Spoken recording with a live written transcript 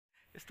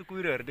यस्तो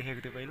कुहिरोहरु देखेको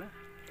थियो पहिला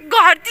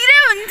घरतिरै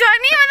हुन्छ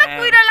नि मलाई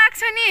कुहिरो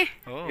लाग्छ नि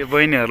हो यो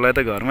बहिनीहरुलाई त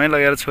घरमै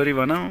लगेर छोरी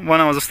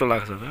बनाऊ जस्तो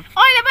लाग्छ त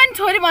अहिले पनि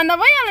छोरी भन्दा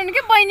भइहाल्यो नि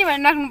के बहिनी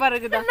भनेर राख्नु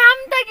पर्यो त नाम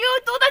त के हो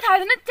त्यो त थाहा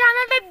छैन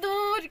च्यानल त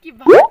दूर कि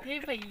भाइ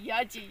भैया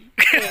जी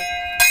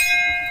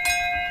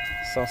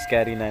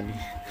संस्कारी नानी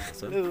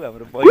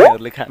हाम्रो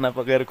बहिनीहरुले खाना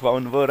पकाएर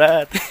खुवाउनु भयो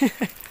रात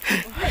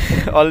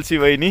अल्छी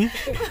बहिनी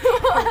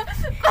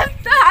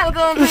कस्तो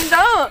हालको हुन्छ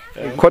हो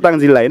खोटाङ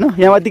जिल्ला हैन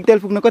यहाँ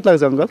दिक्तेल पुग्न कति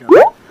लाग्छ अंकल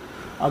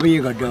अब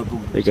 1 घण्टा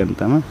पुग्छ 1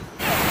 घण्टामा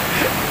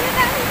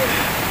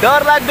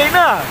डर लाग्दैन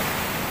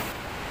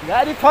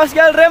गाडी फस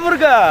गेल रे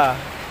मुर्गा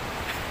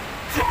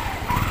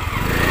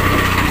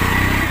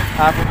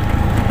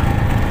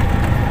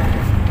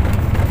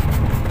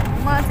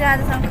म चाहिँ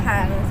आजसम्म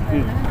खाएको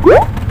छैन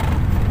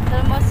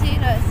तर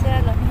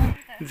मसिरहेको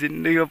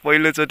जिन्दगीको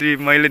पहिलोचोटि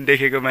मैले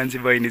देखेको मान्छे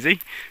बहिनी चाहिँ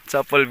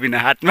चप्पल बिना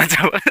हातमा छ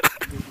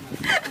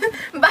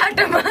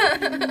बाटोमा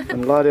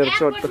लरेर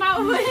चोट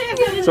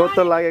त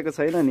लागेको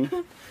छैन नि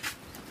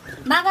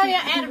मागा यो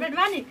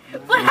एयरबेडमा नि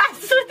पुरा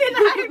सुतेन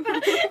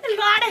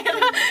लडेर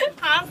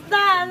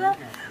हाँस्दा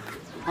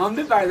हम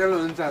भी पैदल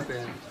हुन चाहते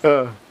हैं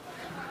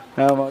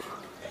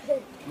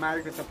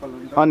मारेको चप्पल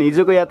हुन्छ अनि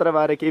हिजोको यात्रा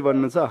बारे के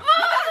भन्नु छ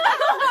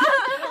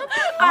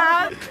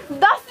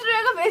 10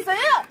 रुपैयाँको भेष हो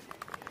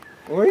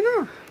होइन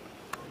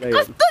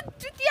कस्तो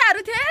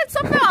चुतियाहरू थिए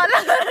सबै हल्ला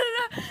गरेर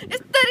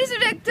यस्तो रिस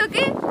उठेको थियो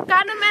कि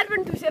कानो म्याट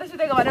पनि ठुसेर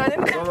सुतेको भने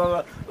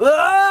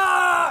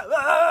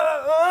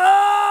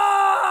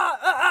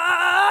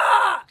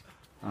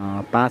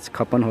 5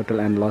 खपन होटल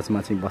एन्ड लजमा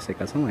चाहिँ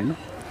बसेका छौँ हैन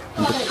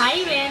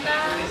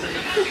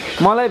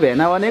मलाई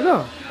भेना भनेको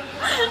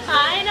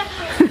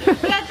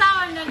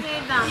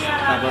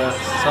अब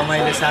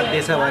समयले साथ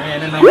दिएछ भने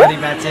हैन नम्बरी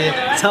मान्छे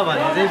छ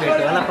भने चाहिँ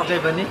भेट्यो होला पक्कै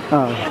पनि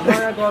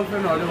नयाँ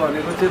गर्लफ्रेन्डहरु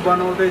भनेको चाहिँ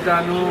बनाउँदै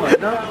जानु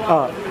हैन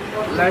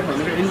लाइफ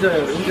भनेको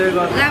इन्जोय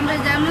गर्नु राम्रो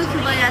जानु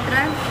शुभ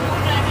यात्रा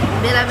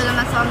बेला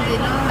बेलामा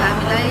सम्झिनु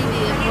हामीलाई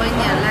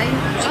बहिनीहरुलाई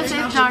कसै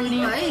चढ्ने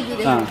है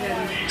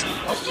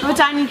हो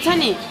जानु छ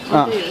नि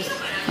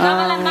माया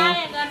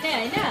गर्ने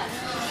हैन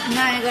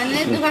माया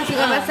गर्ने दुःख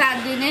सुखमा साथ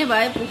दिने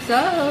भए पुग्छ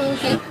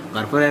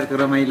घर परिवारको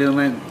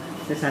रमाइलोमा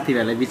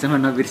साथीहरुलाई बिचमा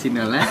नबिर्सिनु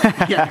होला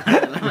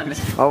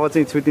अब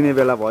चाहिँ छुटिने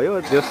बेला भयो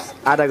जस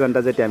आधा घण्टा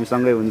जति हामी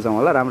सँगै हुन्छौँ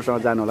होला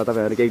राम्रोसँग जानु होला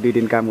तपाईहरु 1-2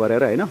 दिन काम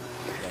गरेर हैन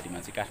गाडीमा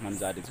चाहिँ काठमाडौँ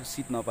जाँदै छु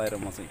सिट नपाएर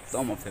म चाहिँ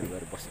एकदम अप्ठ्यारो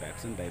गरेर बसिरहेको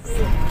छु नि ड्राइभर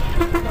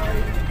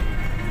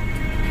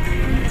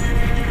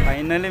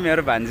फाइनली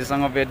मेरो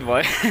भान्जीसँग भेट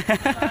भयो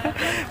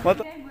म त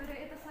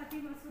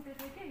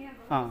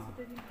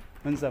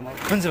हुन्छ म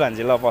हुन्छ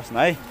भान्जी ल बस्नु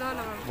है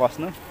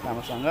बस्नु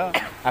राम्रोसँग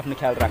आफ्नो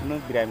ख्याल राख्नु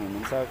बिरामी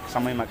हुनुहुन्छ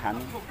समयमा खानु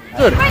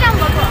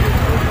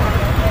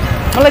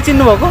मलाई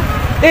चिन्नु भएको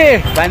ए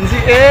भान्जी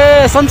ए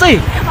सन्चै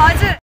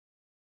हजुर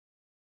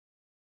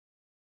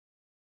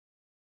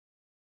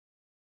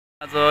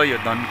आज यो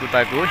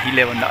धनकुटाको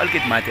हिलेभन्दा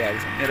अलिकति माथि आएको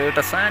छ मेरो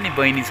एउटा सानी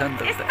बहिनी छ नि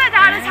त यस्तो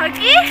जाडो छ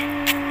कि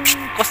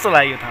कस्तो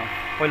लाग्यो ठाउँ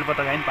पहिलो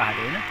पटक आइन पहाड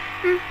हैन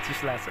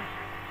चिसला छ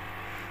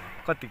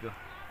कतिको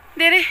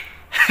धेरै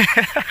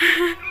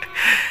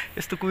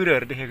यस्तो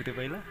कुहिरोहरु देखेको थियो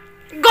पहिला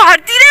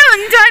घरतिरै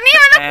हुन्छ नि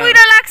मलाई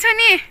कुहिरो लाग्छ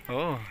नि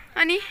हो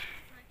अनि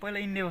पहिला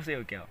इन्डिया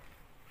बसेको क्या हो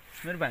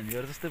मेरो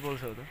भान्जीहरु जस्तै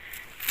बोल्छ हो त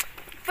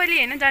पहिले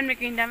हैन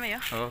जन्मेको इन्डियामै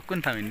हो कुन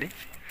ठाउँ इन्डे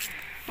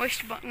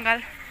वेस्ट बंगाल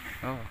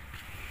हो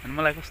अनि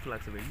मलाई कस्तो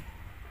लाग्छ बहिनी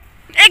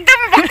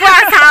एकदम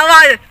बकवास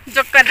आवाज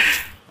जोकर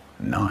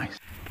नाइस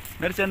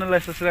मेरो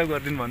च्यानललाई सब्स्क्राइब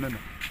गर्दिनु भन्नु न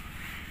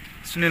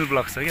सुनिल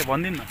ब्लग्स छ के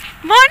भन्दिनु न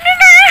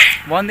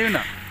भन्दिनु न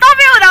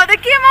तपाई हुँदा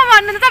के म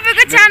भन्नु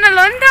तपाईको च्यानल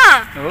हो नि त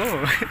हो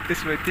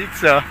त्यसमै ठीक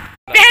छ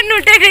बिहान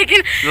उठेदेखि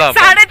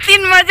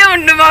 3:30 बजे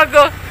उठ्नु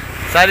भएको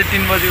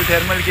 3:30 बजे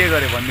उठेर मैले के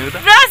गरे भन्दिउ त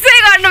ब्रसै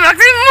गर्नु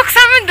भएको छैन मुख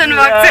समेत धुनु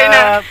भएको छैन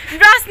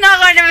ब्रस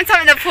नगर्ने मान्छे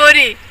सबैभन्दा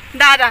फोरी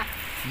दादा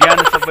बिहान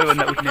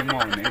सबैभन्दा उठ्ने म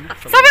हुने हैन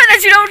सबैभन्दा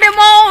छिटो उठ्ने म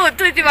हो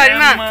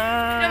त्यतिभरिमा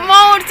म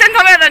उठ्छ नि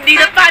सबैभन्दा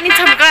ढिलो पानी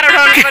छम्काएर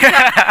उठाउनु पर्छ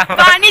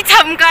पानी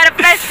छम्काएर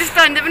प्राइस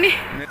त्यस्तो हुन्छ पनि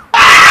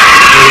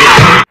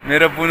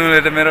मेरो पुनुले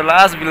त मेरो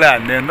लास्ट बिला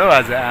हान्दै हो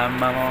आज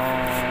आमा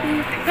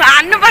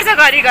हान्नु पर्छ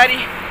घरिघरि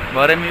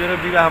भरे मेरो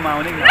विवाहमा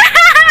आउने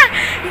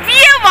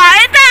बिहे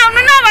भए त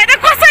आउनु नभए त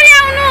कसरी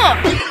आउनु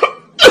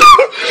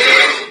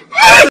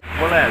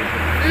बोलाइहाल्छु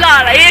ल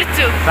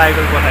हेर्छु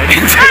साइकल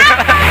पठाइदिन्छु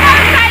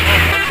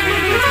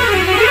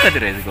कति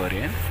रहेछ गरे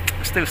हैन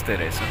उस्तै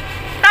रहेछ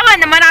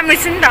तपाईहरुले म राम्रो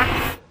छु नि त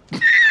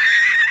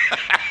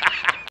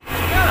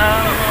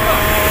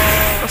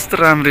कस्तो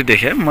राम्रै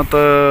देखे म त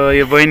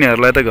यो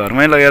बहिनीहरुलाई त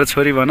घरमै लगेर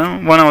छोरी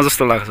बनाऊ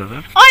जस्तो लाग्छ त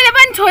अहिले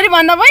पनि छोरी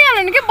भन्दा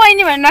भइहाल्यो नि के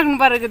बहिनी भनेर राख्नु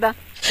पर्यो त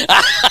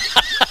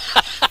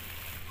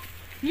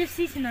यो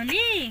सिस्नो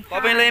नि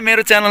तपाईलाई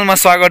मेरो च्यानलमा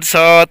स्वागत छ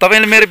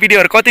तपाईले मेरो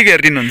भिडियोहरु कति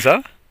हेर्दिनुहुन्छ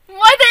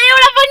म त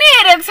एउटा पनि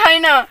हेरेको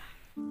छैन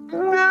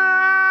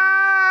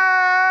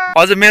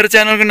अझ मेरो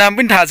च्यानलको नाम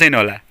पनि थाहा छैन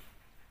होला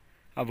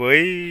अब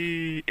है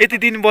यति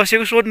दिन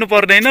बसेको सोध्नु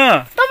पर्दैन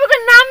तपाईको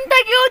नाम त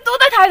के हो त्यो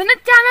त थाहा छैन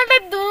च्यानल त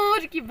दूर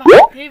कि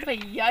भाइ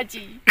भैया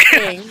जी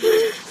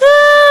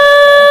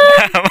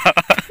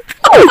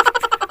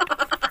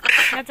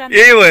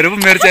यही भएर पो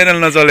मेरो च्यानल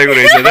नचलेको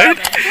रहेछ है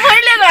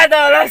मैले याद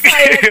होला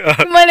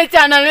मैले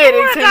च्यानल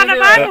हेरेको छु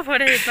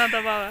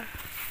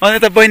अनि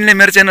त बहिनीले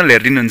मेरो च्यानल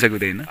हेरिदिनुहुन्छ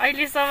कुदैन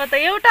अहिलेसम्म त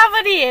एउटा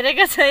पनि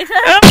हेरेको छैन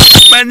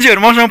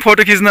मान्छेहरू मसँग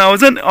फोटो खिच्न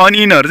आउँछन् अनि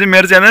यिनीहरू चाहिँ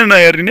मेरो च्यानल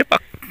नहेरिदिने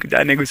पक्क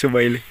जानेको छु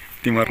मैले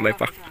तिमीहरूलाई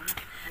पक्क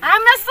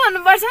हाम्रो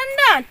सुन्नुपर्छ नि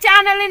त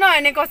च्यानलै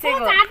नहेर्ने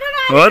कसैको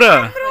हो र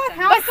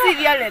बस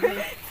सिरियल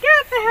हेर्ने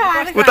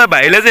उता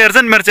भाइले चाहिँ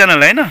हेर्छन् मेरो च्यानल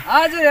होइन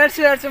हजुर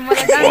हेर्छु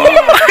मलाई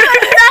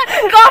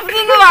कफ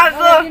दिनु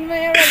भएको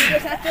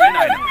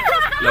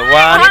ल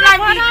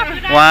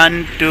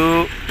 1 2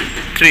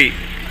 3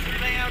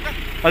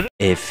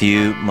 A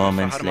few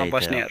moments later.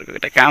 बस्नेहरूको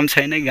एउटा काम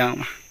छैन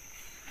गाउँमा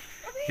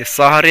यो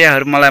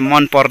सहरियाहरू मलाई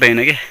मन पर्दैन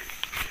के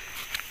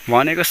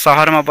भनेको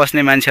सहरमा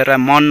बस्ने मान्छेहरूलाई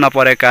मन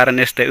नपरेको कारण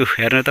यस्तै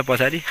हेर्नु त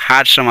पछाडि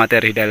हात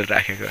समातेर हिँडेर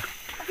राखेको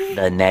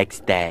The next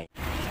day.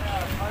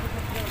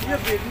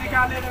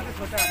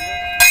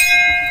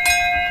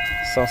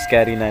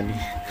 संस्कारी नानी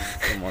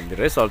मन्दिर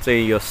है सर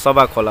चाहिँ यो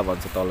सभा खोला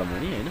भन्छ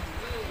तलमुनि होइन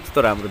यस्तो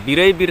राम्रो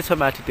बिरै बिर छ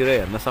माथितिर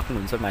हेर्न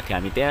सक्नुहुन्छ माथि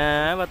हामी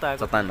त्यहाँबाट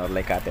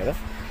चट्टानहरूलाई काटेर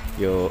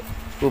यो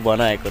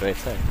बनाएको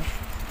रहेछ होइन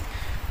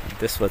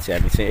त्यसपछि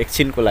हामी चाहिँ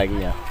एकछिनको लागि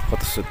यहाँ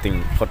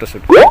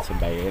फोटोसुट गर्छौँ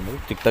भाइहरू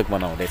टिकटक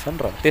बनाउँदैछन्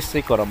र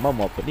त्यसै क्रममा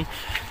म पनि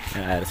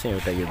यहाँ आएर चाहिँ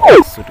एउटा यो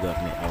सुट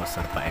गर्ने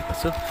अवसर पाएको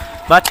छु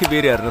माथि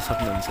बेरी हेर्न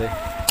सक्नुहुन्छ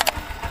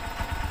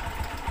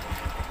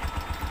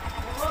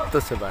यस्तो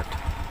छ बाटो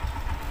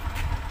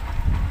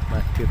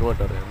माथि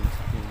रोडहरू हेर्न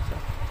सक्नुहुन्छ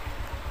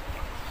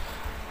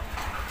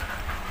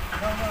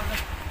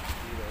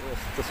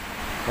यस्तो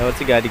यहाँ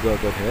चाहिँ गाडी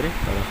गएको थियो अरे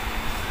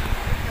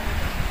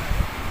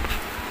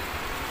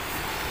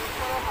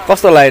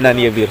कस्तो लाग्यो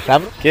नानी यो भिर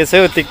राम्रो के छ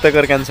हौ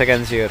टिकटकर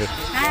कान्छीहरू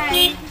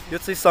यो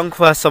चाहिँ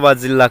सङ्खुवासभा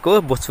जिल्लाको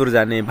भोजपुर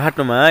जाने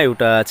बाटोमा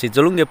एउटा चाहिँ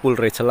जलुङ्गे पुल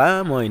रहेछ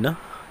लामो होइन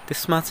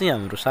त्यसमा चाहिँ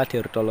हाम्रो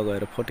साथीहरू तल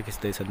गएर फोटो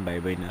खिच्दैछन् भाइ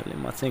बहिनीहरूले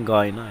म चाहिँ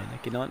गएन होइन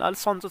किनभने अलिक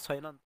सन्चो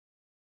छैन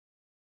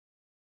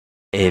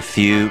A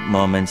few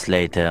moments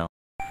later.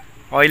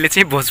 अहिले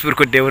चाहिँ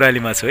भोजपुरको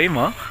देउरालीमा छु है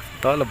म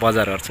तल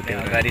बजारहरू छ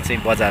देउराली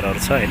चाहिँ बजारहरू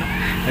छ होइन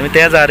हामी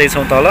त्यहाँ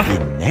जाँदैछौँ तल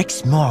Next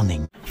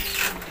morning.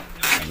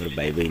 हाम्रो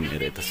भाइ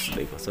बहिनीहरू यता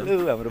सुत्दै बस्छन्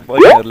हाम्रो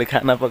बहिनीहरूले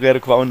खाना पकाएर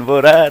खुवाउनु भयो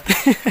रात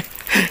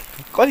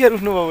कहिलेर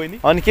उठ्नुभयो बहिनी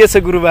अनि के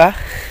छ गुरुबा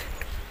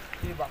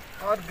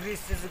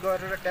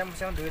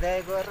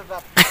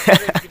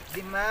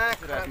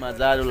रातमा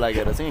जाडो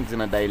लागेर चाहिँ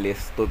एकजना दाइले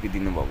टोपी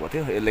दिनुभएको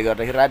थियो यसले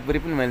गर्दाखेरि रातभरि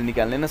पनि मैले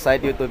निकाल्दैन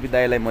सायद यो टोपी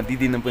दाइलाई म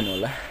दिदिनँ पनि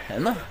होला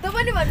होइन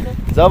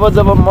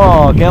जब म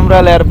क्यामेरा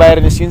ल्याएर बाहिर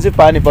निस्किन्छु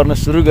पानी पर्न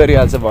सुरु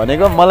गरिहाल्छ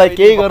भनेको मलाई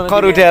केही गर्न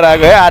खर उठेर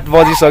आएको है 8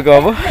 बजिसक्यो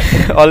अब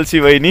अल्छी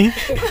बहिनी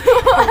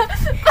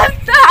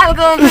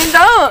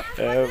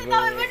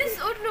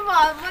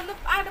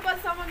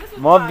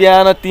म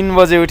बिहान 3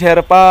 बजे उठेर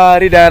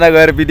पारी डाँडा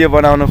गएर भिडियो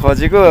बनाउन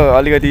खोजेको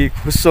अलिकति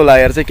खुस्सो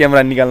लागेर चाहिँ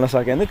क्यामेरा निकाल्न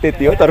सकेन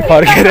त्यति हो तर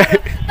फर्केर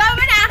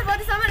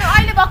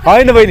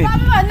होइन बहिनी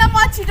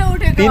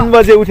 3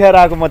 बजे उठेर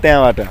आएको म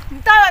त्यहाँबाट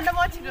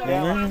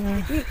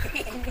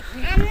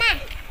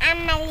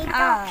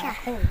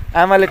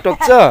आमाले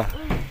टोक्छ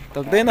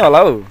टोक्दैन होला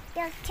हौ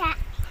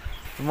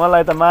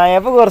मलाई त माया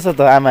पो गर्छ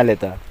त आमाले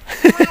त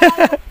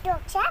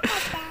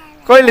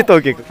कहिले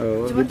तोकेको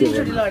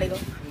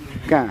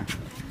कहाँ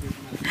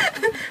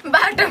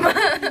बाटोमा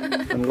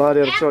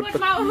लडेर चोट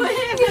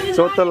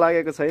त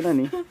लागेको छैन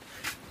नि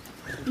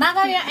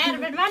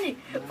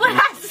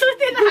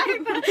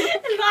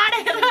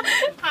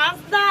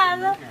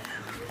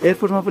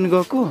एयरपोर्टमा पनि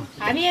गएको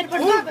हामी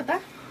एयरपोर्ट गएको त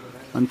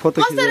अनि फोटो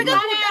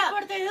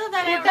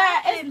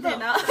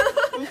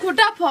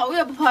खुट्टा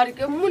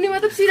फर्क्यो मुनि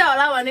मात्र सिधा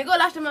होला भनेको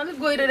लास्टमा अलिक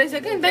गहिरो रहेछ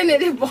कि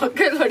त्यहाँनिर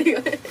भक्कै लडी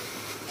गयो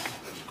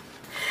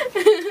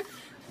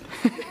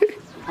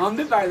हम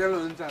भी पैदल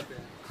होना चाहते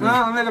हैं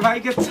हाँ मेरे भाई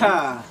के अच्छा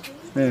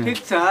ठीक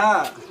छ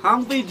हम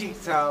भी ठीक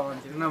छ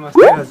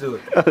नमस्ते हजुर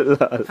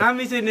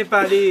हामी चाहिँ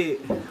नेपाली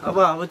अब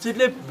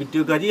हजुरले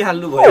भिडियो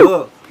गरिहाल्नु भयो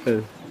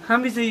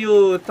हामी चाहिँ यो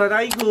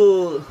तराईको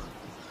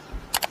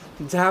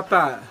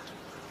झापा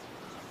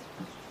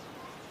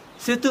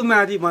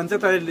सेतुमारी भन्छ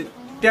तर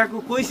त्यहाँको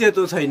कोही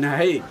सेतो छैन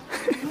है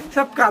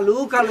सब कालो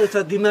कालो छ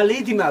दिमालै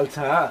दिमाल छ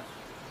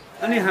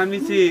अनि हामी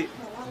चाहिँ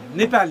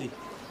नेपाली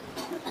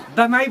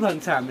दमाई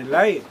भन्छ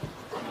हामीलाई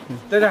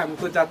तर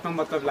हामीको जातमा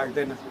मतलब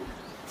लाग्दैन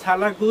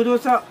छाला गोरो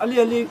छ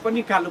अलिअलि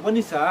पनि कालो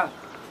पनि छ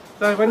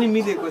तर पनि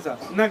मिलेको छ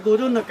न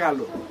गोरो न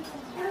कालो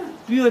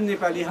प्योर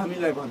नेपाली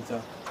हामीलाई भन्छ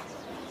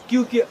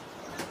क्योंकि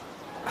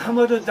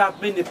हाम्रो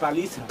जातमै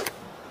नेपाली छ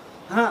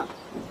हाँ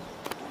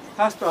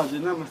हस् त हजुर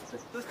नमस्ते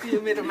यो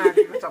मेरो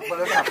माथिको चप्पल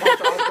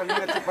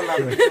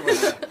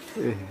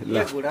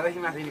घुँडादेखि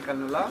माथि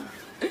निकाल्नु ल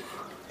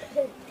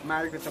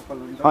माथिको चप्पल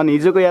हुन्छ अनि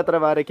हिजोको यात्रा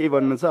बारे केही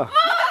भन्नु छ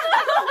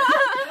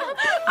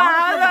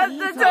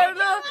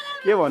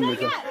के भन्नु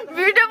छ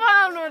वीडियो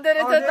बनाउनु हुँदै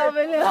रहेछ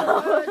तपाईले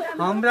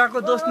हमरा को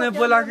दोस्त ने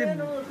बोला कि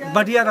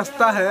बढ़िया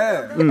रास्ता है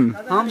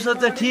हम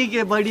सोचे ठीक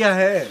है बढ़िया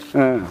है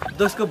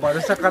दोस्त को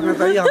भरोसा करना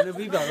चाहिए हमने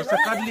भी भरोसा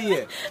कर लिए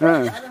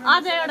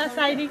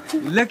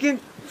लेकिन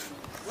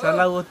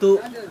साला वो तो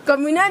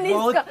कमीना नहीं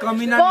बहुत इसका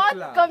कमीना बहुत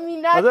निकला।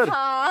 कमीना हजुर।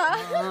 था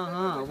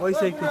हाँ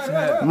वैसे ही कुछ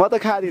है म त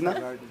खादिन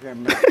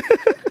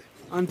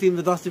अनि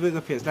तिम्रो 10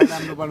 रुपियाँको फेसलाई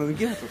राम्रो बनाउनु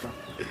के छ त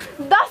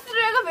 10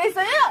 रुपैयाँको फेस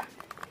हो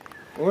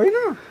होइन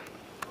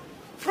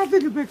 7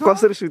 रुपियाँको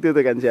कसरी सुत्यो त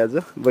कान्छी आज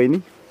बहिनी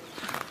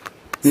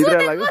निद्रा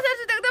लाग्यो कसरी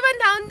सुतेको तपाईँ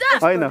थाहा हुन्छ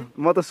होइन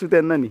म त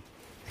सुतेन नि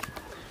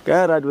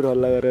कहाँ रातभर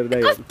हल्ला गरेर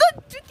दाइ कस्तो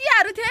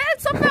चुतियाहरू थिए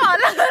सबै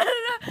हल्ला गरेर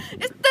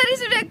यस्तो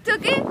रिस उठेको थियो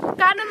कि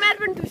कानो म्याट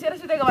पनि ठुसेर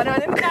सुतेको भन्यो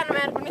भने कानो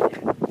म्याट पनि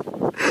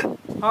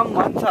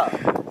भन्छ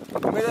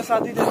मेरो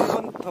साथी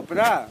पनि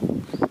थोपरा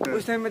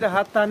उस टाइम मेरो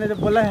हात तानेर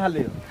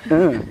बोलाइहाल्यो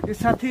ए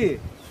साथी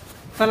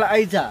साला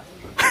आइजा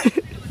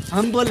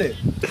हम बोले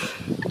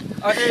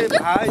अरे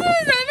भाइ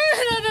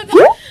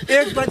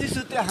 1 बजी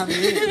सुते हामी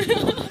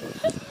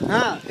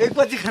 1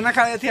 बजी खाना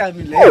खाएको थियो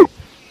हामीले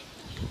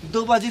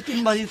 2 बजी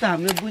 3 बजी त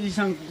हामीले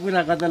बुझीसँग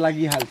कुरा गर्दा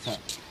लागिहाल्छ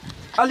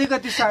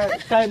अलिकति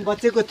टाइम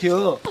बचेको थियो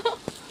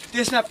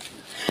त्यसमा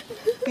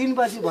 3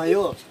 बजी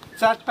भयो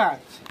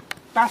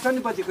 4-5 पनि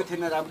बजेको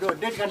थिएन राम्रो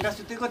 1.5 घन्टा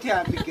सुतेको थियो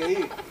हामी केही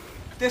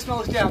त्यसमा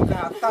उसले हाम्रो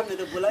हात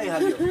तानेर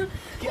बोलाइहाल्यो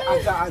कि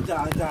आजा आजा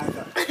आजा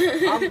आजा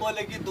हम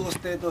बोले कि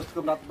दोस्त है दोस्त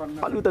को बात बनना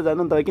अलु त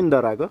जानु त किन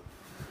डराएको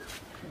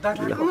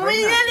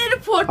मैले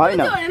फोटो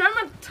होइन होइन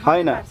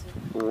होइन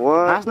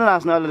हाँस्नु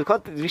हाँस्नु अलि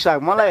कति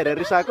रिसाएको मलाई हेरेर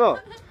रिसाएको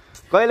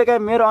कहिले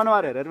काहीँ मेरो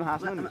अनुहार हेरेर पनि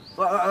हाँस्नु नि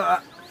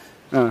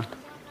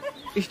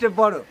स्टेप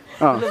बढो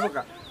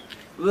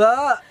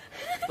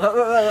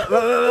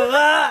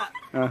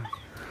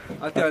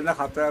त्योभन्दा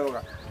खतरा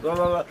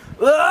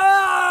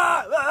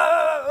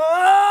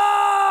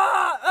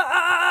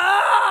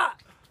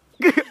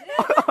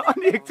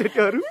अनि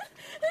एकचोटिहरू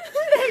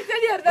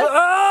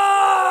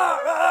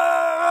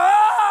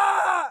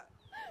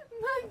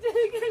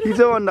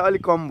हिजोभन्दा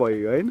अलिक कम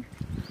भयो होइन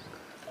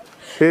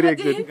फेरि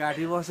एकचोटि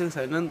गाडी बसेको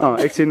छैन नि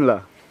एकछिन ल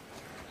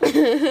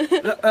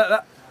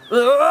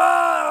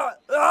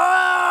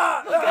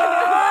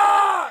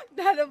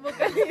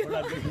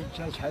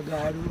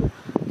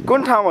कुन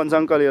ठाउँ भन्छ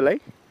अङ्कल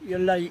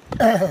यसलाई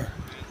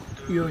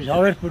यो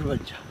झगरपुर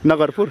भन्छ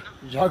नगरपुर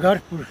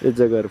झगरपुर ए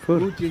जगरपुर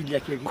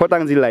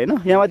खोटाङ जिल्ला होइन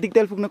यहाँबाट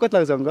दिक्तेल पुग्न कति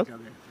लाग्छ अङ्कल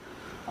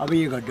अब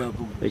 1 घन्टा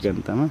पुग्छ 1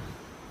 घन्टामा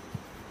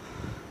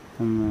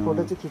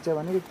फोटो चाहिँ खिच्यो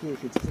भने के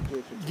खिच्छ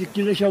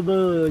जित्तिले सब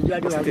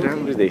जाडो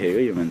राम्रो देखेको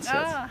यो मान्छे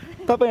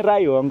तपाईँ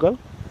राई हो अङ्कल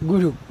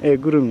गुरुङ ए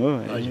गुरुङ हो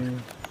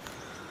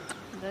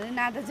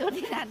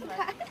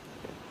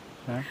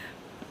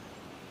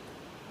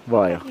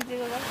भयो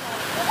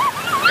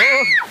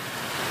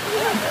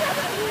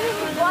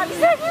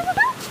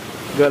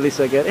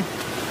गलिसक्यो अरे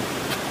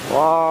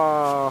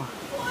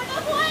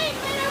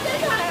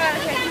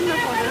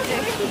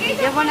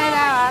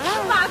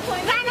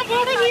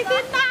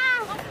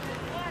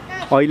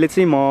अहिले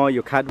चाहिँ म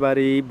यो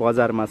खाटबारी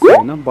बजारमा छु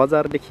होइन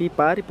बजारदेखि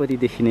पारिपट्टि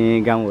देखिने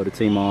गाउँहरू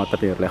चाहिँ म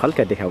तपाईँहरूलाई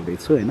हल्का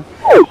देखाउँदैछु होइन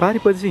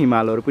पारिपट्टि चाहिँ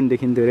हिमालहरू पनि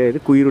देखिन्थ्यो अरे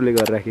कुहिरोले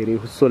गर्दाखेरि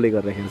हुस्सोले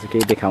गर्दाखेरि चाहिँ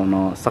केही देखाउन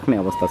सक्ने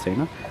अवस्था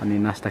छैन अनि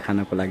नास्ता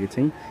खानको लागि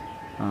चाहिँ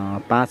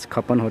 5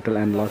 खपन होटल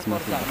एन्ड लजमा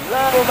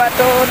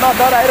बाटो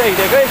नडराएर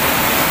हिँडेको है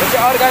यो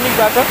चाहिँ अर्ग्यानिक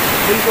बाटो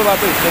फुलको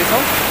बाटो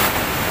हिँड्दैछौँ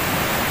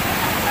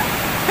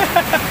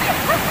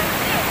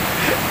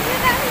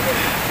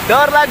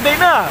डर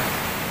लाग्दैन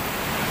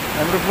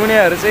हाम्रो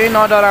पुणेहरू चाहिँ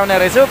नडराउने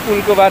रहेछ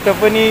पुलको बाटो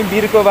पनि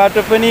बिरको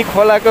बाटो पनि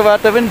खोलाको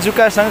बाटो पनि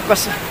जुकासँग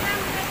कसो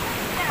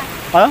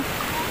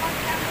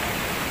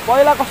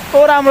पहिला कस्तो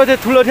राम्रो थियो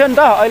ठुलो थियो नि त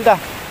अहिले त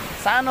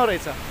सानो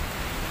रहेछ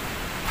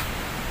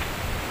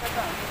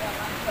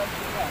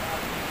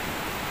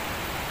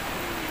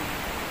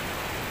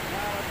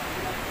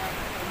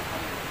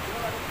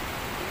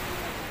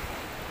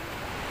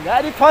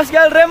गाडी फस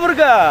गयो रे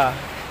मुर्गा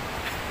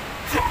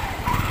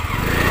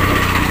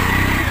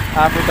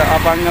आफू त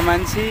अपाङ्ग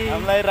मान्छे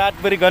हामीलाई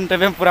रातभरि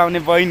गन्तव्यमा पुर्याउने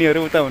बहिनीहरू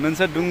उता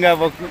हुनुहुन्छ डुङ्गा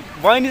बोक्नु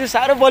बहिनी चाहिँ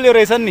साह्रो बलियो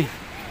रहेछ नि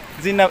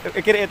जिन्ना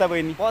के अरे यता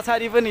बहिनी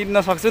पछाडि पनि हिँड्न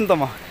सक्छु नि त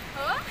म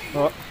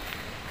हो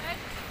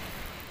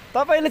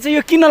तपाईँले चाहिँ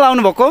यो किन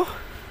लाउनु भएको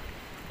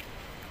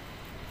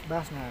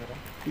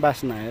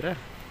बास्ना आएर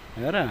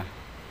हेर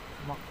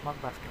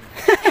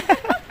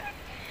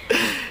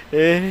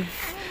ए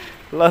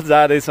ल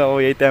जाँदैछ हो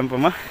यही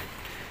टेम्पोमा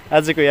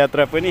आजको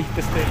यात्रा पनि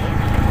त्यस्तै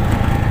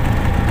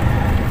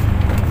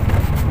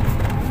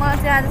म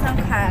चाहिँ आजसम्म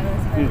खाएको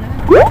छैन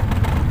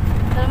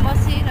तर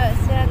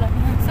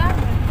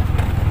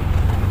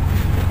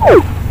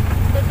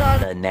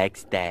The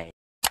next day.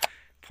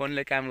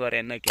 फोनले काम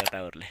गरेन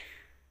केटाहरूले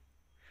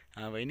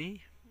बहिनी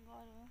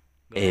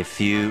A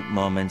few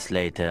moments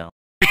later.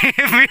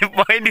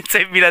 बहिनी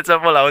चाहिँ बिना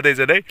चप्पल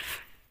आउँदैछन् है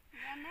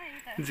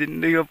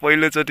जिन्दगीमा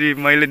पहिलोचोटि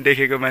मैले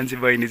देखेको मान्छे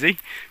बहिनी चाहिँ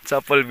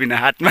चप्पल बिना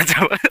हातमा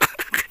चप्पल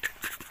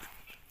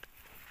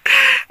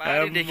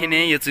पारिदेखि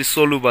नै यो चाहिँ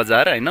सोलु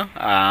बजार हैन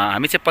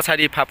हामी चाहिँ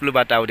पछाडी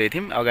फाप्लुबाट आउँदै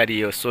थियौं अगाडि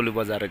यो सोलु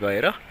बजार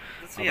गएर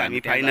हामी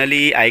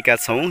फाइनली आएका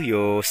छौं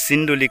यो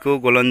सिन्डुलीको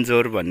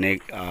गोलन्जोर भन्ने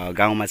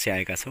गाउँमा चाहिँ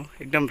आएका छौं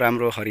एकदम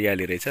राम्रो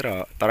हरियाली रहेछ र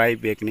तराई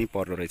बेग नै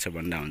पर्दो रहेछ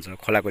भन्दा हुन्छ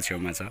खोलाको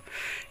छेउमा छ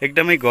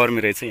एकदमै गर्मी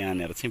रहेछ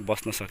यहाँनेर चाहिँ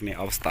बस्न सक्ने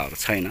अवस्थाहरु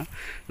छैन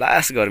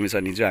लास्ट गर्मी छ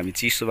नि जो हामी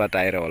चिसोबाट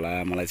आएर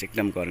होला मलाई चाहिँ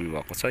एकदम गर्मी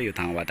भएको छ यो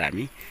ठाउँबाट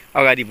हामी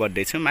अगाडि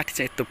बढ्दै छौं माथि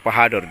चाहिँ यस्तो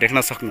पहाडहरु देख्न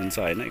सक्नुहुन्छ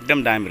हैन एकदम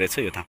दामी रहेछ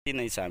यो ठाउँ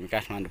किन छ हामी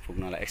काठमाडौँ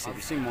पुग्नलाई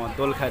एक्सपिएन्स म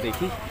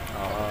दोलखादेखि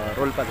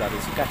रोल्पा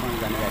जाँदैछु काठमाडौँ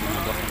जाने गाडीमा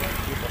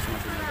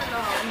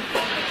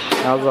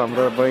आज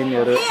हाम्रो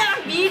बहिनीहरु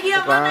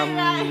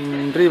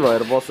राम्रै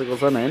भएर बसेको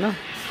छन् हैन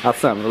आज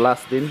चाहिँ हाम्रो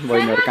लास्ट दिन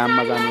बहिनीहरु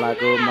काममा जान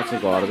लाग्यो म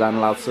चाहिँ घर जान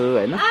लाग्छु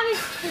हैन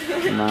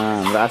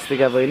हाम्रो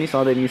आस्तिका बहिनी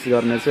सधैँ मिस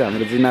गर्नेछु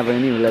हाम्रो जिना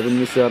बहिनी उलाई पनि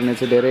मिस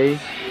गर्नेछु धेरै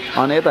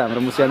अनि यता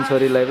हाम्रो मुस्कान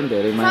छोरीलाई पनि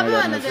धेरै माया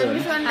गर्नेछु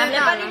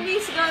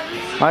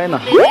हैन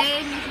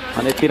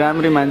अनि यति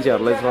राम्रै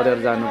मान्छेहरुलाई छोडेर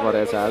जानु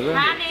परेछ आज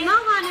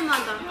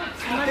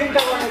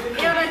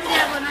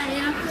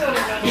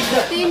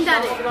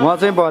म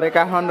चाहिँ भरे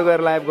काठमाडौँ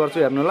गएर लाइभ गर्छु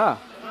हेर्नु ल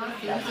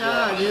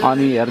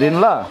अनि हेर्दिनु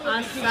ल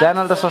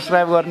च्यानल त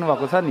सब्स्क्राइब गर्नु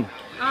भएको छ नि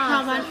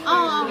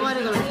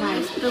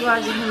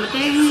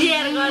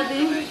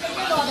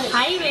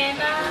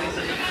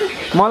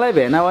मलाई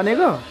भेना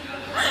भनेको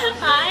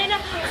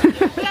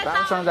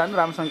राम्रोसँग जानु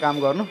राम्रोसँग काम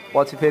गर्नु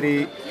पछि फेरि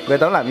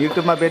बेताउनु हामी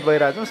युट्युबमा बेट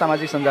भइरहेको छौँ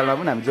सामाजिक सञ्जालमा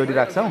पनि हामी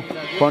जोडिराख्छौँ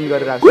फोन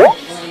गरिराख्छौँ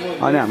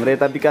अनि हाम्रो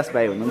यता विकास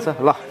भाइ हुनुहुन्छ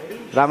ल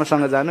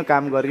राम्रोसँग जानु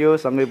काम गरियो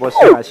सँगै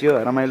बस्यो हाँस्यो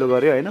रमाइलो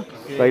गर्यो हैन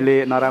कहिले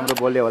नराम्रो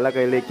बोल्यो होला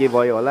कहिले के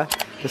भयो होला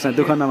त्यसमा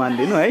दुःख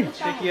नमान्दिनु है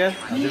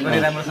हजुर पनि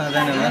राम्रोसँग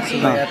जानु होला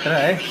शुभ यात्रा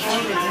है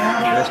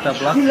बेस्ट अफ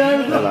लक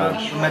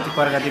माथि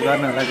प्रगति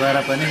गर्नु होला गएर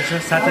पनि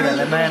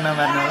साथीहरुलाई माया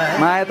नमार्नु होला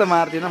माया त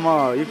मार्दिन म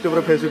युट्युब र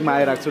फेसबुकमा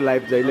आइराख्छु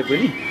लाइभ जहिले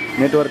पनि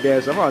नेटवर्क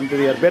दिएसम्म अनि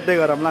त्यो भेट्दै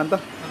गरौँला नि त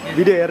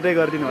भिडियो हेर्दै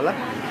गर्दिनु होला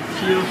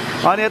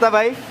अनि यता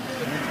भाइ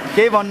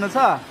केही भन्नु छ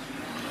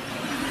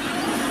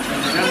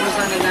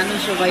राम्रोसँग जानु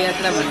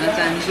शोभायात्रा भन्न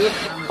चाहन्छु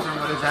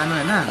राम्रोसँग जानु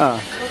हैन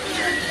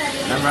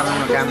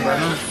राम्रो काम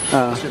गर्नु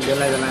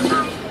बेला बेलामा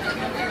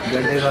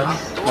गर्दै गर्नु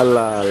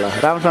अल्ला अल्ला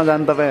राम्रोसँग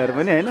जानु तपाईहरु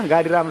पनि हैन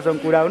गाडी राम्रोसँग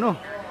कुडाउनु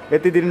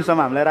यति दिनसम्म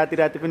हामीलाई राति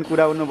राति पनि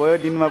कुडाउनु भयो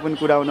दिनमा पनि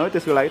कुडाउनु हो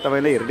त्यसको लागि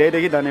तपाईलाई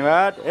हृदयदेखि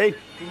धन्यवाद है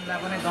तिमीलाई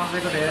पनि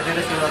दशैंको धेरै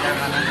धेरै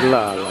शुभकामना ल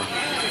ल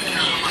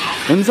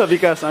हुन्छ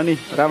विकास अनि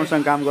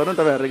राम्रोसँग काम गर्नु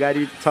तपाईहरु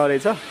गाडी छ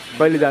रहेछ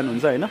कहिले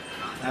जानुहुन्छ हैन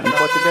अनि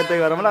पछि भेट्दै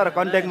गरौँला र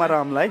कन्ट्याक्टमा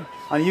रहौँला है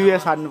अनि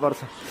युएस हाड्नुपर्छ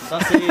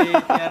दशैं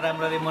तिहार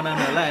राम्ररी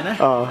मनाउनु होला हैन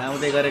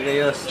आउँदै गरेको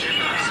यो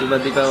शुभ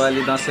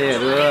दीपावली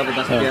दशैंहरु अब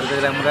दशैं तिहार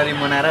चाहिँ राम्ररी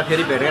मनाएर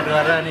फेरि भेटघाट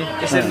गरेर अनि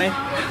त्यसरी नै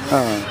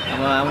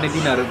अब आउने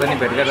दिनहरु पनि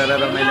भेटघाट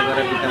गरेर रमाइलो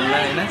गरेर बिताउँला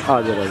हैन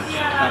हजुर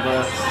हजुर अब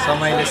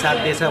समयले साथ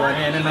दिएछ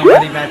भने हैन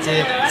नगरी बाँचे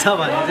छ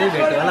भने चाहिँ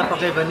भेट होला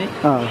पक्कै पनि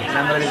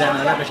राम्ररी जानु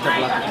होला बेस्ट अफ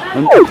लक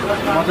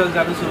मजाले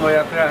जानु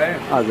शोभायात्रा है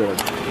हजुर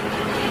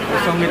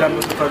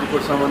संविधानको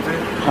 70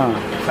 चाहिँ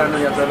सानो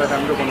यात्रालाई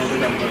राम्रो बनाउँदै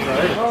जानुपर्छ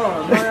है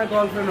नयाँ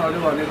गर्लफ्रेन्डहरू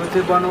भनेको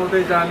चाहिँ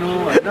बनाउँदै जानु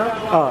होइन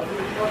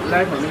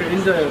लाइफ भनेको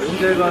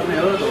इन्जोय गर्ने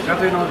हो धोका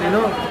चाहिँ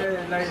नदिनु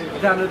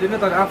जानु दिनु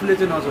तर आफूले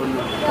चाहिँ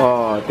नछोड्नु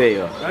त्यही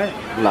हो है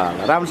ल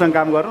राम्रोसँग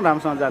काम गर्नु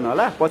राम्रोसँग जानु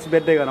होला पछि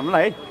भेट्दै गरौँ ल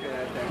है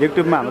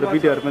युट्युबमा हाम्रो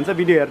भिडियोहरू पनि छ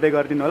भिडियो हेर्दै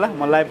गरिदिनु होला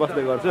म लाइभ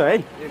बस्दै गर्छु है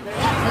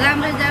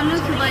राम्रै जानु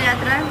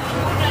शुभयात्रा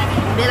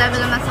बेला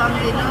बेलामा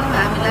सम्झिनु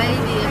हामीलाई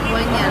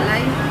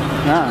बहिनीहरूलाई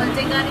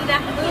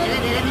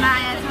धेरै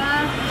माया छ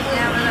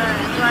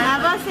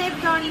अब सेफ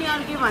जर्नी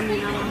अर्कै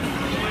भन्दिनँ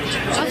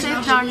सेफ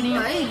जर्नी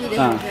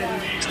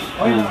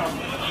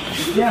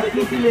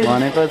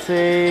भनेको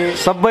चाहिँ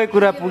सबै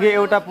कुरा पुगे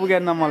एउटा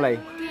पुगेन मलाई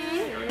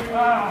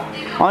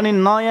अनि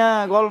नयाँ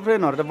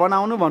गर्लफ्रेन्डहरू त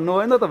बनाउनु भन्नु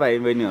भयो नि त भाइ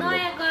बहिनीहरूले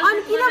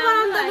अनि किन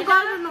बनाउनु त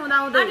गर्नु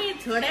हुँदाहुँदै अनि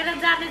छोडेर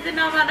जाने चाहिँ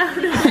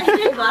नबनाउनु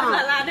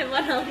घरमा लाने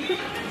बनाउनु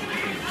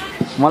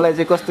मलाई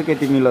चाहिँ कस्तो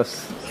केटी मिलोस्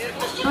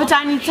हो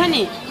चाहन्छ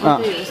नि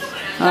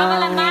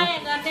मलाई माया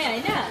गर्ने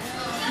हैन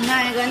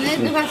माया गर्ने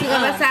दुःख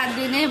सुखमा साथ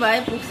दिने भए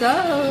पुग्छ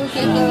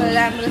के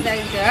राम्रो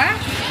चाहिन्छ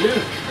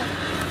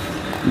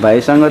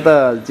भाइसँग त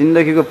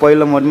जिन्दगीको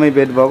पहिलो मोडमै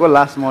भेट भएको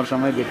लास्ट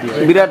मोडसम्मै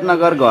भेटियो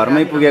विराटनगर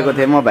घरमै पुगेको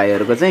थिएँ म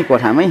भाइहरूको चाहिँ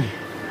कोठामै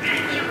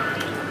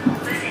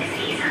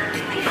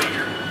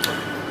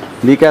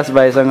विकास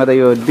भाइसँग त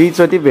यो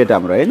दुईचोटि भेट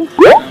हाम्रो होइन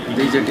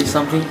दुईचोटि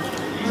समथिङ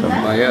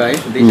भयो है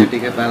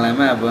दुईचोटिको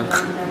पालामा अब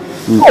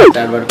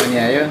चाडबाड पनि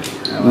आयो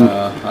अब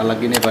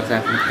अलग्गै नै पर्छ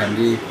आफ्नो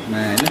फ्यामिलीमा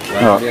होइन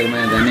परिवारमा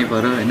जानै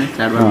पर्यो होइन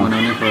चाडबाड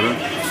मनाउनै पर्यो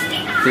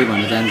त्यही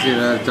भन्न चाहन्छु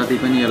र जति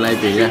पनि यो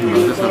लाइभ हेरिराख्नु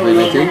भएको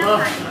सबैलाई चाहिँ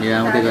यो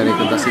आउँदै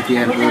गरेको दसैँ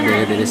तिहारको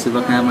धेरै धेरै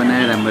शुभकामना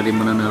राम्ररी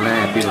मनाउनु होला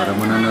ह्याप्पी भएर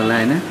मनाउनु होला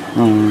होइन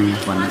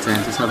भन्न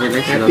चाहन्छु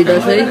सबैलाई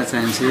शुभकामना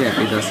चाहन्छु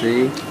ह्याप्पी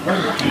दसैँ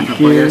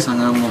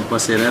परिवारसँग म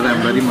बसेर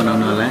राम्ररी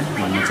मनाउनु होला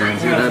भन्न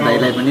चाहन्छु र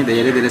दाइलाई पनि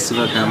धेरै धेरै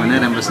शुभकामना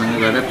राम्रोसँग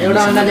गरेर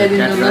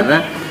भेटघाट गरेर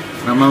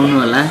रमाउनु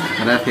होला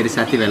र फेरि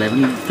साथीभाइलाई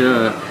पनि त्यो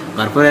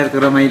घर परिवारको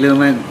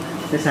रमाइलोमा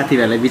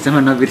साथीभाइलाई बिचमा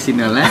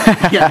नबिर्सिनु होला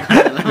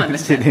भन्न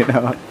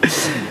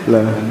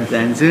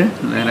चाहन्छु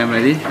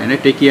राम्ररी होइन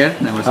टेक केयर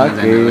राम्रोसँग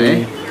जानु होला है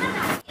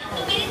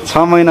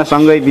 6 महिना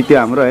सँगै बित्यो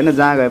हाम्रो हैन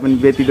जहाँ गए पनि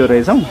बेतिदो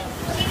रहेछौँ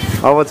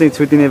अब चाहिँ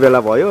छुटिने बेला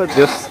भयो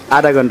जस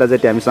आधा घण्टा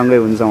चाहिँ हामी सँगै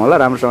हुन्छौँ होला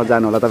राम्रोसँग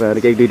जानु होला तपाईहरु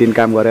 1-2 दिन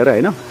काम गरेर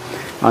हैन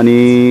अनि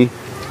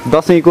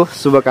दशैंको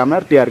शुभकामना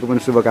तिहारको पनि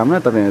शुभकामना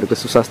तपाईहरुको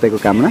सुस्वास्थ्यको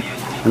कामना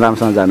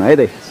राम्रोसँग जानु है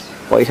दाइ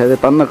पैसा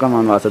चाहिँ तन्न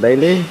कमाउनु भएको छ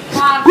दाइले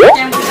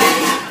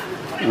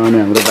अनि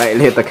हाम्रो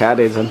भाइले त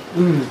खादै छन्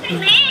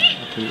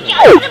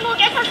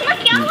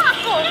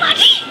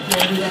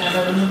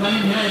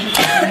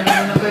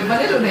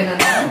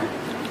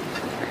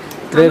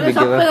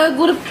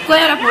ग्रुप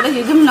गएर फोटो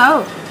खिचौँ न हौ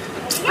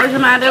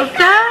यसमा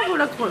एउटा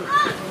फोटो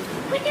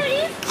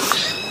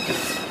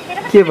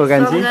के भयो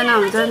कान्छी सम्झना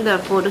हुन्छ नि त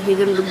फोटो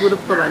खिचौँ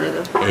ग्रुपको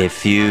भनेको A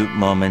few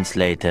moments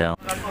later.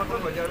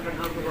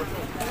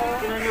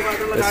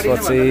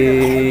 त्यसपछि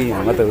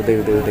यहाँ त उतै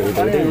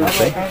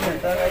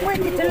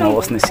म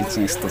बस्ने सिट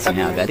चाहिँ यस्तो छ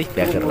यहाँ अगाडि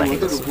प्याक गरेर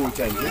राखेको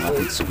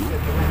छु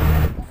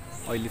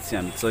अहिले चाहिँ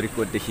हामी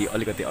चरीकोटदेखि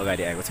अलिकति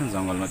अगाडि आएको छौँ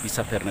जङ्गलमा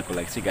पिछा फेर्नको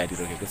लागि चाहिँ गाडी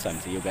रोकेको छ हामी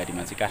चाहिँ यो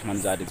गाडीमा चाहिँ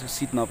काठमाडौँ जाँदैछु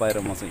सिट नपाएर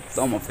म चाहिँ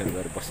एकदम अप्ठ्यारो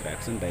गरेर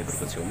बसिरहेको छु नि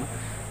ड्राइभरको छेउमा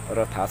र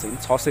थाहा छैन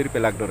 600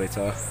 रुपियाँ लाग्दो रहेछ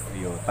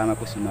यो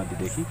तामाकोशी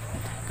नदीदेखि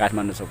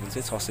काठमाडौँसम्म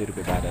चाहिँ 600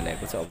 रुपियाँ भाडा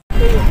ल्याएको छ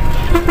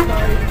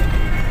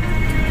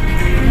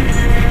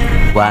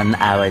 1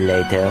 hour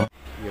later.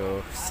 यो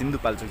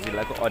सिन्धुपाल्चोक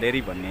जिल्लाको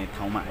अडेरी भन्ने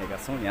ठाउँमा आएका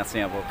छौँ यहाँ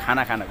चाहिँ अब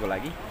खाना खानको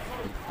लागि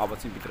अब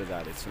चाहिँ भित्र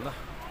जाँदैछु ल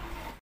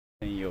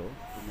यो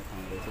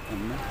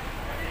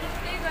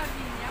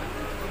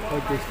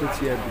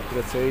त्यसपछि यहाँभित्र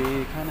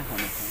चाहिँ खाना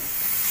खाने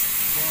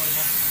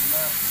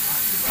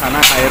खाना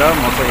खाएर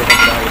म चाहिँ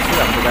यता आएको छु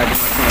हाम्रो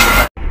गाडीमा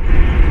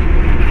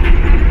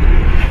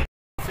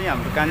चाहिँ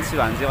हाम्रो कान्छी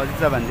भान्जी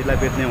अजिजा भान्जीलाई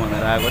बेच्ने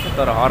भनेर आएको थियो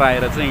तर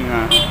हराएर चाहिँ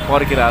यहाँ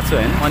पर्खिरहेको छु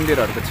होइन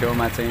मन्दिरहरूको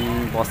छेउमा चाहिँ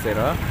बसेर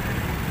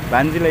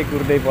भान्जीलाई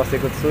कुर्दै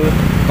बसेको छु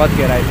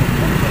कतिखेर आइपुग्छ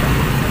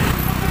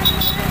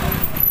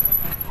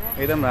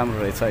एकदम राम्रो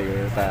रहेछ यो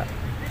एउटा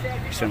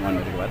कृष्ण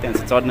मन्दिरको भए त्यहाँ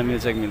चाहिँ चढ्न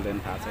मिल्छ कि मिल्दैन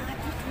थाहा छैन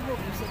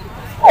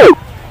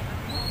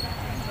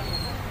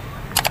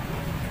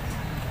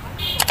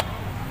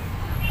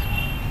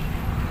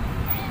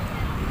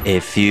A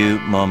few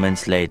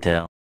moments later.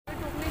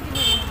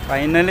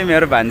 Finally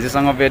मेरो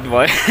भान्जीसँग भेट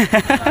भयो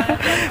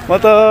म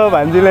त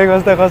भान्जीलाई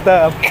कस्ता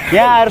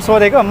यहाँ आएर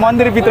सोधेको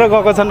मन्दिरभित्र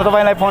गएको छ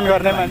तपाईँलाई फोन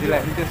गर्ने भान्जीलाई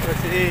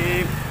त्यसपछि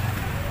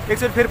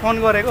एकचोटि फेरि फोन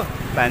गरेको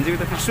भान्जीको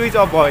त फेरि स्विच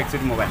अफ भयो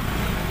एकचोटि मोबाइल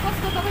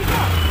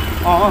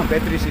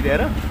ब्याट्री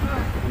सिधेर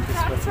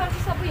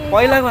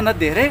पहिलाको भन्दा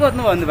धेरै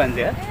गर्नुभयो नि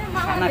भान्जी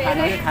खाना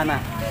खाना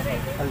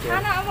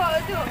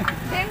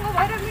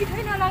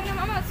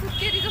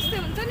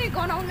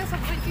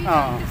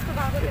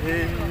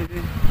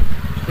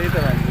त्यही त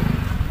भान्जी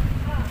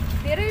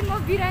धेरै म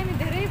बिरामी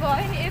धेरै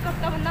भयो नि 1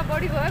 हप्ताभन्दा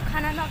बढी भयो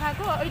खाना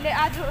नखाएको अहिले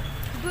आज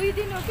 2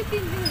 दिन हो कि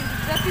 3 दिन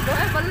जति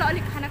भयो बल्ल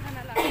अलिक खाना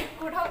लाग्यो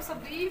कोठा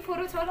सबै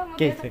फोरो छ ल म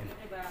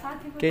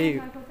साथीको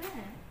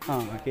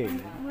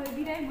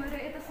बिरामी भएर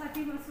यता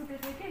साथीमा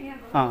सुतेको थिएँ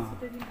यहाँ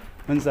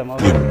हुन्छ म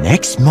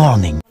Next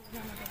morning.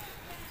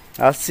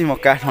 अस्ति म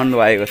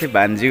काठमाडौँ आएको थिएँ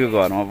भान्जीको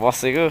घरमा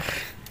बसेको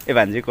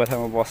भान्जीको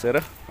कोठामा बसेर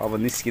अब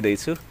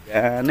निस्किँदैछु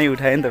बिहानै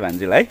उठाएँ नि त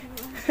भान्जीलाई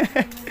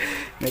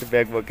मेरो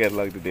ब्याग बोकेर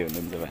लगिदिँदै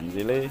हुनुहुन्छ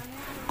भान्जीले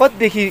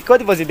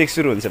कति बजीदेखि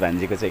सुरु हुन्छ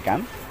भान्जीको चाहिँ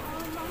काम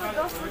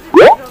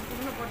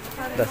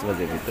 10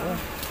 बजेभित्र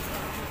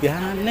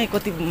बिहानै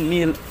कति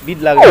बिद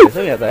लाग्दो रहेछ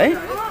यहाँ त है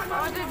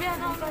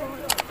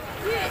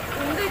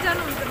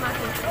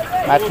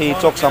माथि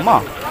चोकसम्म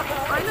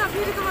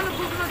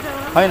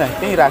होइन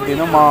त्यहीँ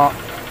राख्दिनँ म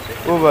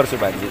उ गर्छु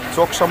भान्जी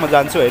चोकसम्म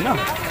जान्छु होइन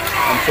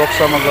अनि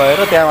चोकसम्म गएर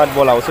त्यहाँबाट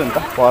बोलाउँछु नि त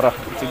पर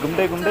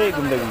घुम्दै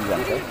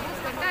जान्छ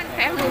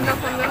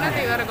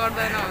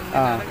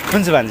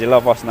हुन्छ भान्जी ल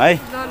बस्नु है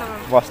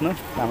बस्नु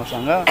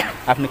राम्रोसँग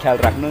आफ्नो ख्याल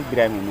राख्नु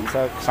बिरामी हुनुहुन्छ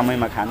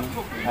समयमा खानु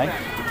है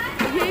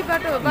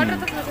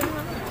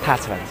थाहा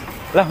छ भान्जी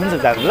ल हुन्छ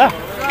जानु ल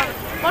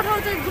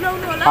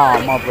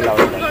म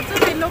बोलाउँछु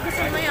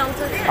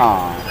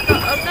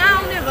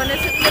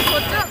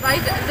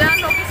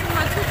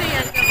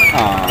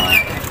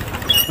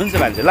हुन्छ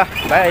भान्जी ल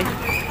बाई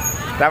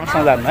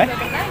राम्रोसँग जानु है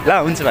ल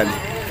हुन्छ भान्जी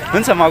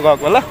हुन्छ म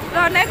गएको ल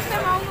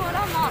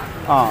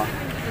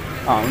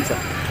हुन्छ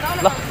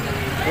ल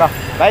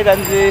बाई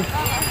भान्जी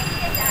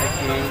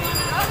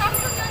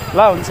ल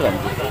हुन्छ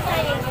भान्जी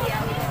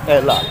ए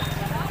ल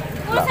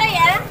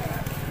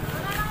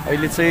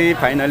अहिले चाहिँ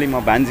फाइनली म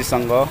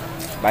भान्जीसँग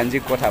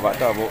भान्जीको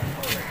कोठाबाट अब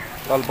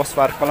तल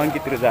बसपार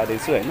कलङ्कीतिर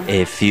जाँदैछु होइन A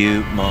few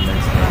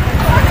moments.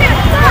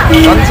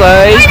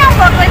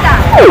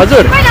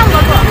 हजुर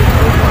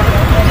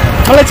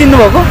मलाई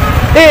चिन्नुभएको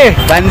ए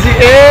भान्जी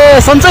ए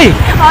सन्चै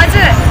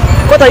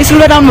कता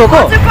स्कुलमा जानुभएको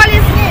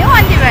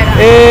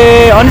ए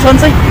अनि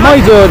सन्चै म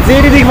हिजो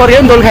जेरीदेखि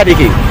फर्केँ नि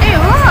दोलखादेखि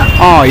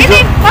हिजो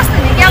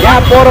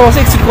यहाँ पर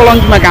एकचोटि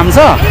कलङ्कीमा काम छ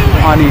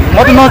अनि म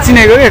त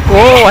नचिनेको के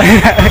को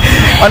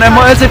अनि म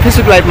चाहिँ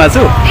फेसबुक लाइभमा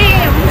छु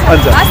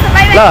हुन्छ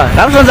ल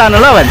राम्रोसँग जानु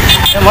ल भान्जी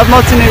म त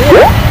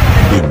नचिनेको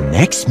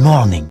Next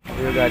morning.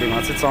 यो गाडीमा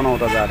चाहिँ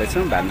चनाउँदा जाँदैछु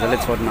भान्जाले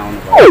छोड्न आउनु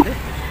पर्यो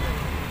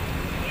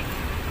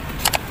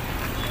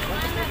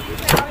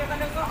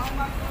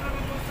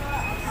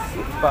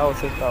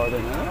पाउँछ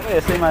पाउँदैन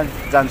यसैमा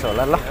जान्छ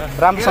होला ल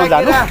राम्रोसँग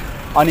जानु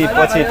अनि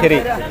पछि फेरि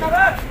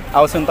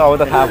आउँछु नि त अब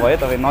त थाहा भयो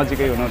तपाईँ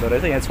नजिकै हुनुहुँदो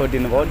रहेछ यहाँ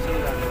छोडिदिनु भयो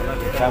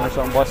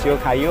राम्रोसँग बस्यो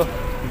खाइयो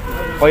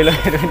पहिलो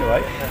हेर्नु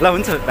भयो ल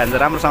हुन्छ भान्जा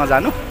राम्रोसँग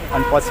जानु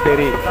अनि पछि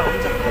फेरि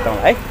बताउँ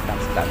है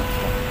राम्रोसँग जानु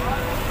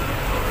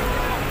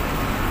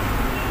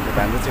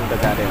भान्जा चाहिँ उता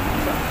जाँदै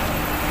हुनुहुन्छ